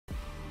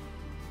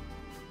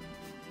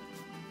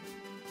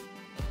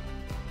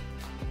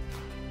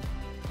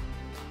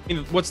I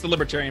mean, what's the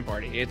Libertarian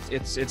Party?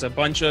 It's a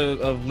bunch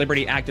of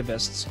liberty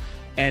activists,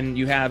 and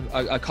you have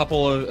a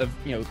couple of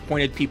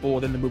pointed people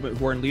within the movement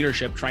who are in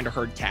leadership trying to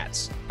herd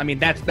cats. I mean,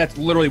 that's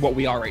literally what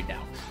we are right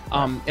now.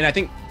 And I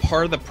think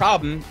part of the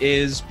problem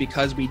is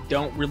because we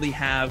don't really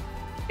have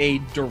a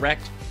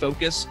direct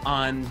focus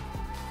on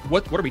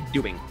what are we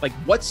doing? Like,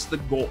 what's the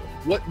goal?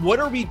 What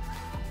are we?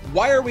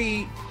 Why are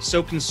we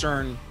so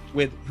concerned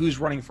with who's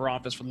running for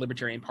office for the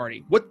Libertarian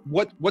Party?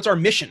 What's our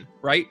mission,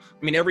 right?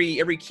 I mean,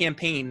 every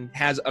campaign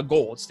has a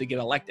goal. It's to get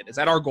elected. Is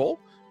that our goal?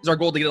 Is our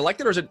goal to get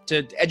elected, or is it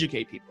to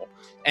educate people?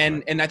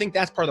 And I think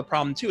that's part of the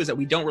problem too, is that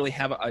we don't really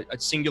have a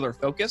singular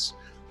focus.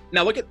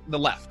 Now look at the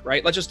left,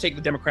 right? Let's just take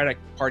the Democratic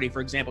Party,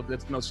 for example, because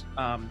it's the most,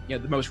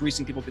 the most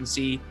recent people can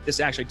see this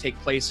actually take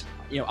place,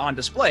 on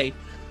display.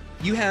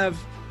 You have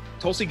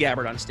Tulsi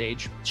Gabbard on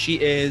stage.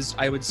 She is,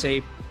 I would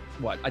say,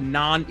 a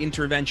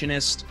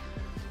non-interventionist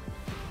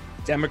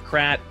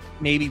Democrat,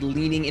 maybe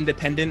leaning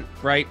independent,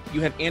 right?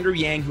 You have Andrew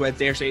Yang, who I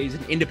dare say is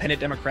an independent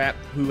Democrat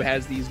who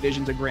has these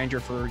visions of grandeur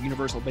for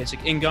universal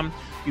basic income.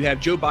 You have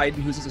Joe Biden,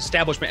 who's as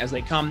establishment as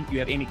they come. You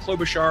have Amy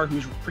Klobuchar,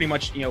 who's pretty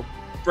much,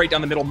 right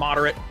down the middle,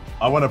 moderate.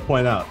 I want to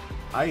point out,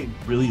 I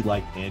really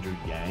like Andrew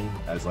Yang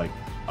as like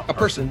a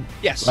person.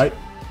 Yes. Right?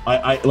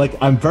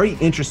 I'm very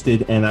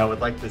interested, and I would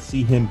like to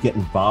see him get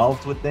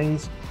involved with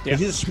things. Because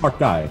he's a smart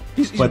guy.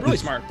 He's really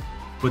smart.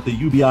 But the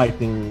UBI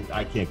thing,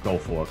 I can't go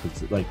for,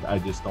 because I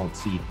just don't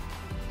see.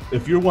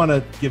 If you want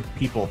to give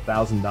people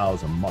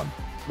 $1,000 a month,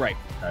 right?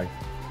 Okay,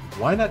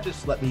 why not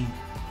just let me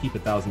keep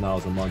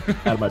 $1,000 a month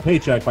out of my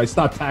paycheck by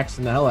stop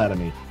taxing the hell out of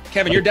me?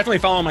 Kevin, you're definitely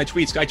following my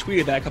tweets. I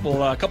tweeted that a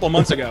couple of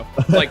months ago.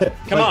 Like,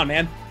 come on,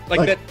 man.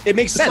 Like that, it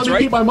makes sense, let me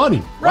right? keep my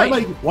money.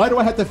 Right. Why do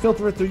I have to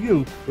filter it through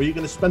you, where you're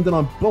going to spend it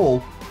on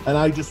bull, and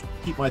I just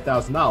keep my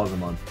 $1,000 a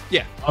month?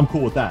 Yeah, I'm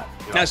cool with that.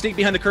 Now, sneak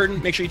behind the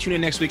curtain. Make sure you tune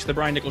in next week to the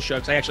Brian Nichols Show,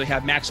 because I actually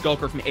have Max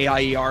Gulker from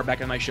AIER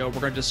back on my show. We're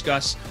going to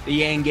discuss the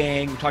Yang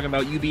Gang. We're talking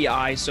about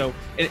UBI. So,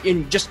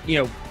 in just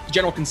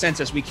general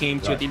consensus, we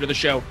came to at the end of the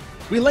show.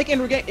 We like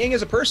Andrew Yang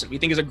as a person. We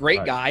think he's a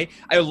great guy.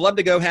 I would love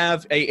to go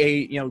have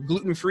a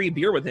gluten-free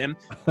beer with him.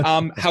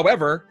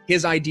 However,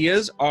 his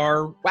ideas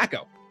are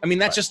wacko. I mean,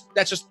 that's just.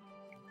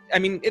 I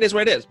mean, it is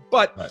what it is.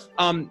 But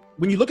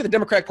when you look at the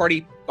Democratic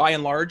Party, by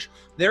and large,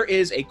 there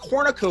is a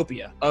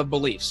cornucopia of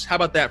beliefs. How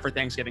about that for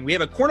Thanksgiving? We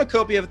have a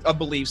cornucopia of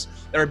beliefs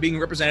that are being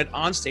represented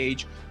on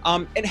stage.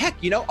 And heck,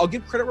 I'll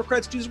give credit where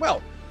credit's due as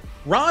well.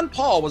 Ron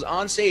Paul was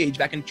on stage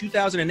back in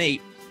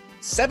 2008,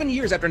 7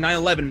 years after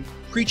 9/11,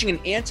 preaching an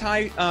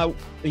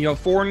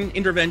anti-foreign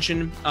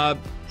intervention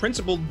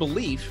principled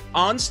belief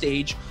on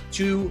stage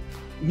to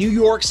New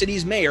York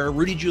City's mayor,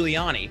 Rudy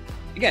Giuliani.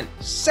 Again,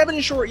 7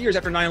 short years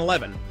after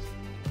 9/11.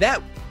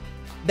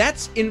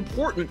 That's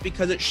important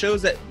because it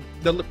shows that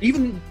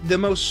even the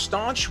most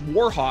staunch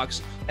war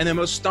hawks and the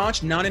most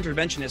staunch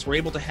non-interventionists were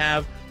able to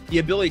have the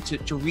ability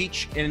to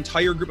reach an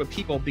entire group of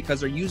people because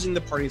they're using the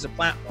party as a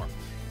platform.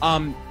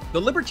 The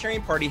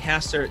Libertarian Party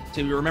has to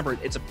remember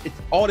it's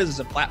all it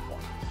is a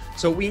platform.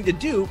 So what we need to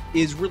do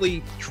is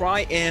really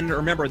try and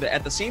remember that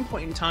at the same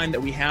point in time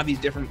that we have these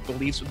different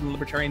beliefs within the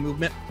libertarian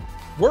movement,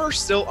 we're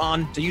still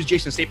on, to use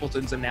Jason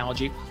Stapleton's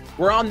analogy,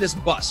 we're on this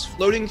bus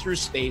floating through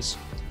space,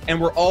 and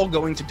we're all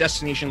going to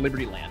Destination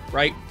Liberty Land,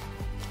 right?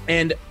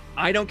 And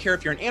I don't care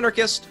if you're an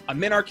anarchist, a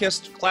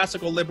minarchist,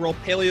 classical liberal,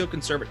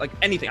 paleo-conservative, like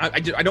anything. I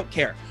don't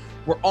care.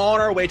 We're on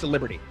our way to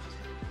liberty.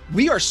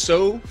 We are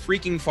so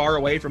freaking far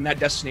away from that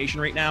destination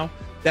right now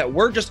that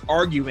we're just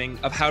arguing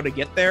of how to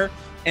get there,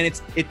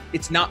 and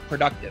it's not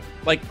productive.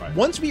 Like,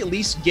 once we at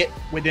least get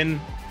within,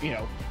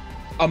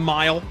 a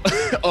mile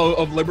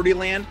of Liberty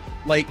Land,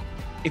 like,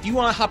 if you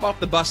want to hop off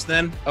the bus,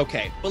 then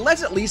okay. But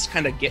let's at least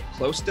kind of get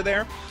close to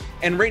there.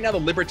 And right now, the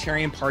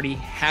Libertarian Party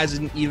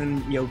hasn't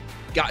even,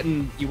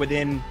 gotten you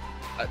within,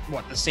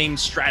 the same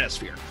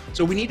stratosphere.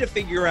 So we need to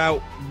figure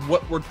out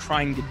what we're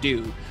trying to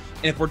do.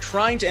 And if we're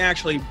trying to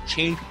actually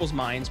change people's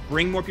minds,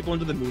 bring more people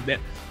into the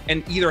movement,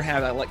 and either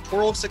have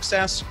electoral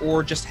success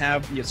or just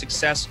have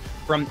success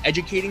from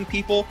educating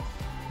people,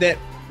 that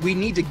we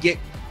need to get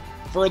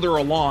further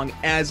along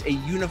as a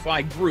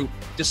unified group,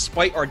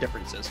 despite our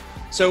differences.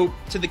 So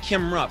to the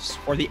Kim Ruffs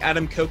or the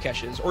Adam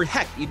Kokeshes, or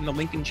heck, even the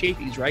Lincoln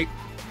Chafees, right?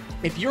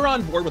 If you're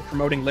on board with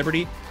promoting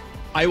liberty,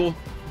 I will,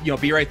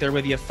 be right there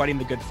with you, fighting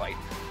the good fight.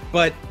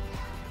 But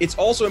it's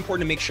also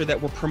important to make sure that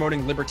we're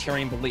promoting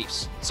libertarian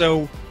beliefs.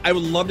 So I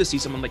would love to see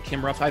someone like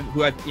Kim Ruff,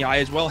 who I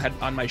as well had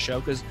on my show,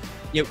 because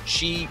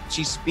she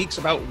speaks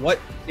about what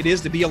it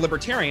is to be a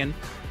libertarian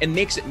and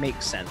makes it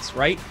make sense,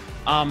 right?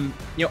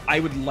 I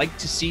would like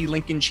to see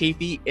Lincoln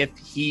Chafee, if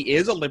he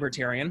is a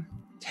libertarian,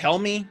 tell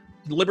me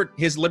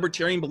his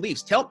libertarian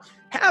beliefs.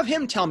 Have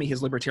him tell me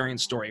his libertarian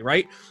story,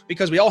 right?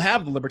 Because we all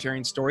have the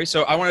libertarian story.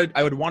 So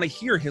I would want to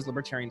hear his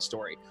libertarian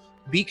story.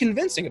 Be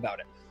convincing about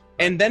it.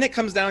 And then it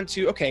comes down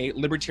to, okay,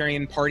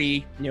 Libertarian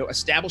Party,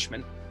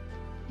 establishment.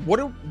 What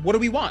do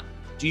we want?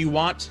 Do you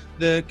want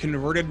the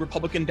converted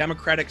Republican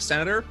Democratic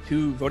senator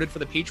who voted for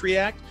the Patriot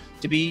Act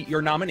to be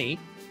your nominee?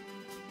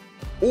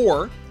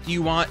 Or do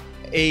you want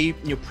a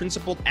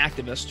principled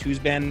activist who's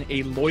been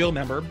a loyal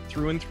member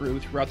through and through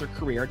throughout their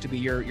career to be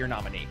your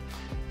nominee?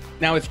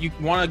 Now, if you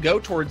want to go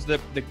towards the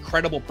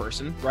credible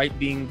person, right,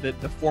 being the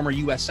former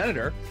U.S.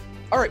 senator,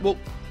 all right, well,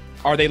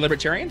 are they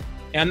libertarian?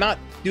 And I'm not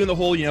doing the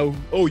whole,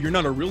 oh, you're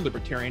not a real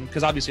libertarian,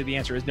 because obviously the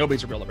answer is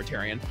nobody's a real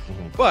libertarian.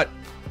 But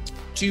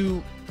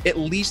to at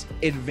least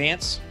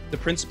advance the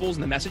principles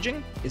and the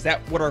messaging, is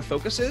that what our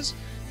focus is?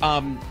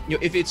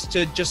 If it's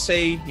to just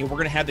say, we're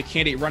going to have the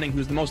candidate running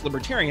who's the most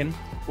libertarian,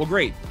 well,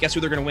 great. Guess who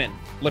they're going to win?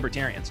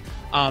 Libertarians.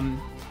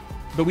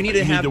 But we need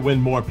to win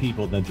more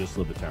people than just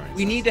libertarians.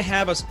 We need to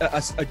have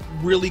a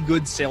really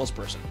good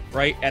salesperson,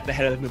 right, at the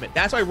head of the movement.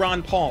 That's why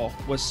Ron Paul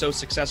was so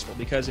successful,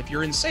 because if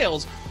you're in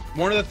sales,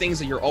 one of the things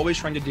that you're always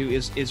trying to do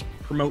is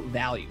promote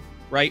value,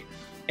 right?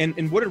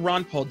 And what did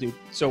Ron Paul do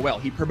so well?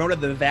 He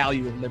promoted the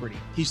value of liberty.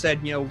 He said,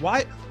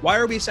 why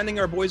are we sending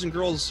our boys and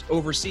girls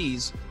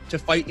overseas to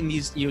fight in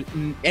these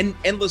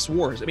endless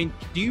wars? I mean,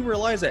 do you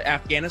realize that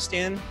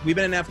Afghanistan, we've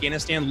been in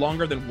Afghanistan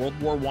longer than World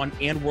War I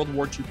and World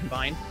War II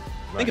combined?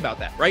 Right. Think about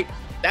that, right?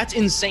 That's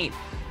insane.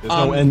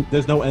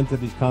 There's no end to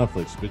these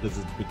conflicts, because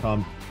it's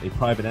become a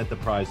private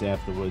enterprise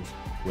afterwards,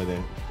 where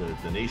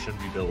the nation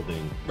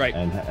rebuilding, right,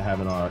 and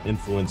having our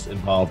influence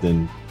involved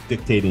in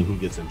dictating who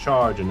gets in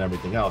charge and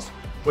everything else,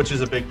 which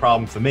is a big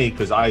problem for me,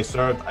 because I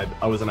served.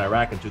 I was in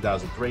Iraq in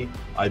 2003.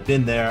 I've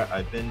been there.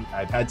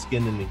 I've had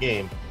skin in the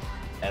game,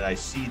 and I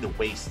see the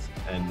waste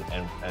and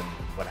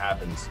what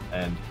happens.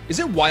 And is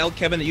it wild,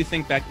 Kevin, that you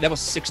think back? That was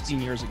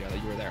 16 years ago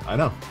that you were there. I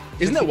know.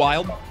 Isn't that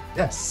wild?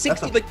 Yes.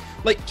 60,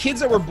 like kids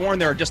that were born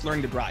there are just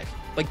learning to drive.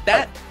 Like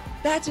that.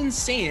 That's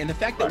insane. And the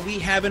fact that we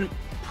haven't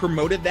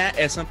promoted that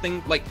as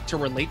something like to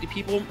relate to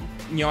people,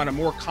 on a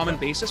more common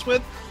basis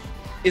with,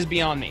 is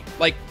beyond me.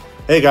 Like,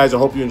 hey guys, I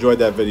hope you enjoyed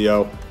that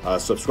video.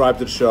 Subscribe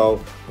to the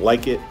show,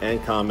 like it,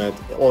 and comment.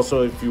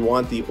 Also, if you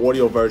want the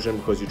audio version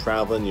because you're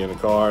traveling, you're in a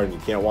car, and you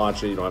can't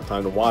watch it, you don't have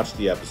time to watch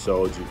the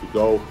episodes, you could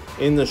go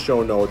in the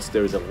show notes.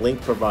 There's a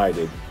link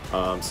provided.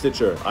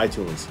 Stitcher,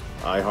 iTunes,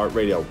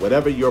 iHeartRadio,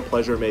 whatever your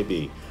pleasure may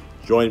be.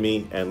 Join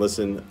me and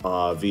listen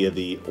via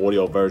the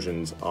audio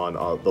versions on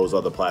those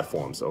other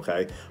platforms,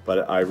 okay?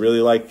 But I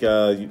really like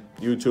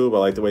YouTube. I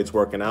like the way it's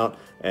working out.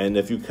 And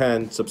if you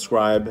can,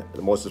 subscribe.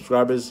 The more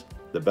subscribers,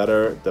 the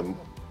better the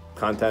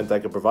content I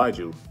can provide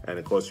you, and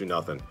it costs you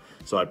nothing.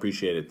 So I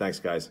appreciate it. Thanks,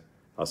 guys.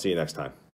 I'll see you next time.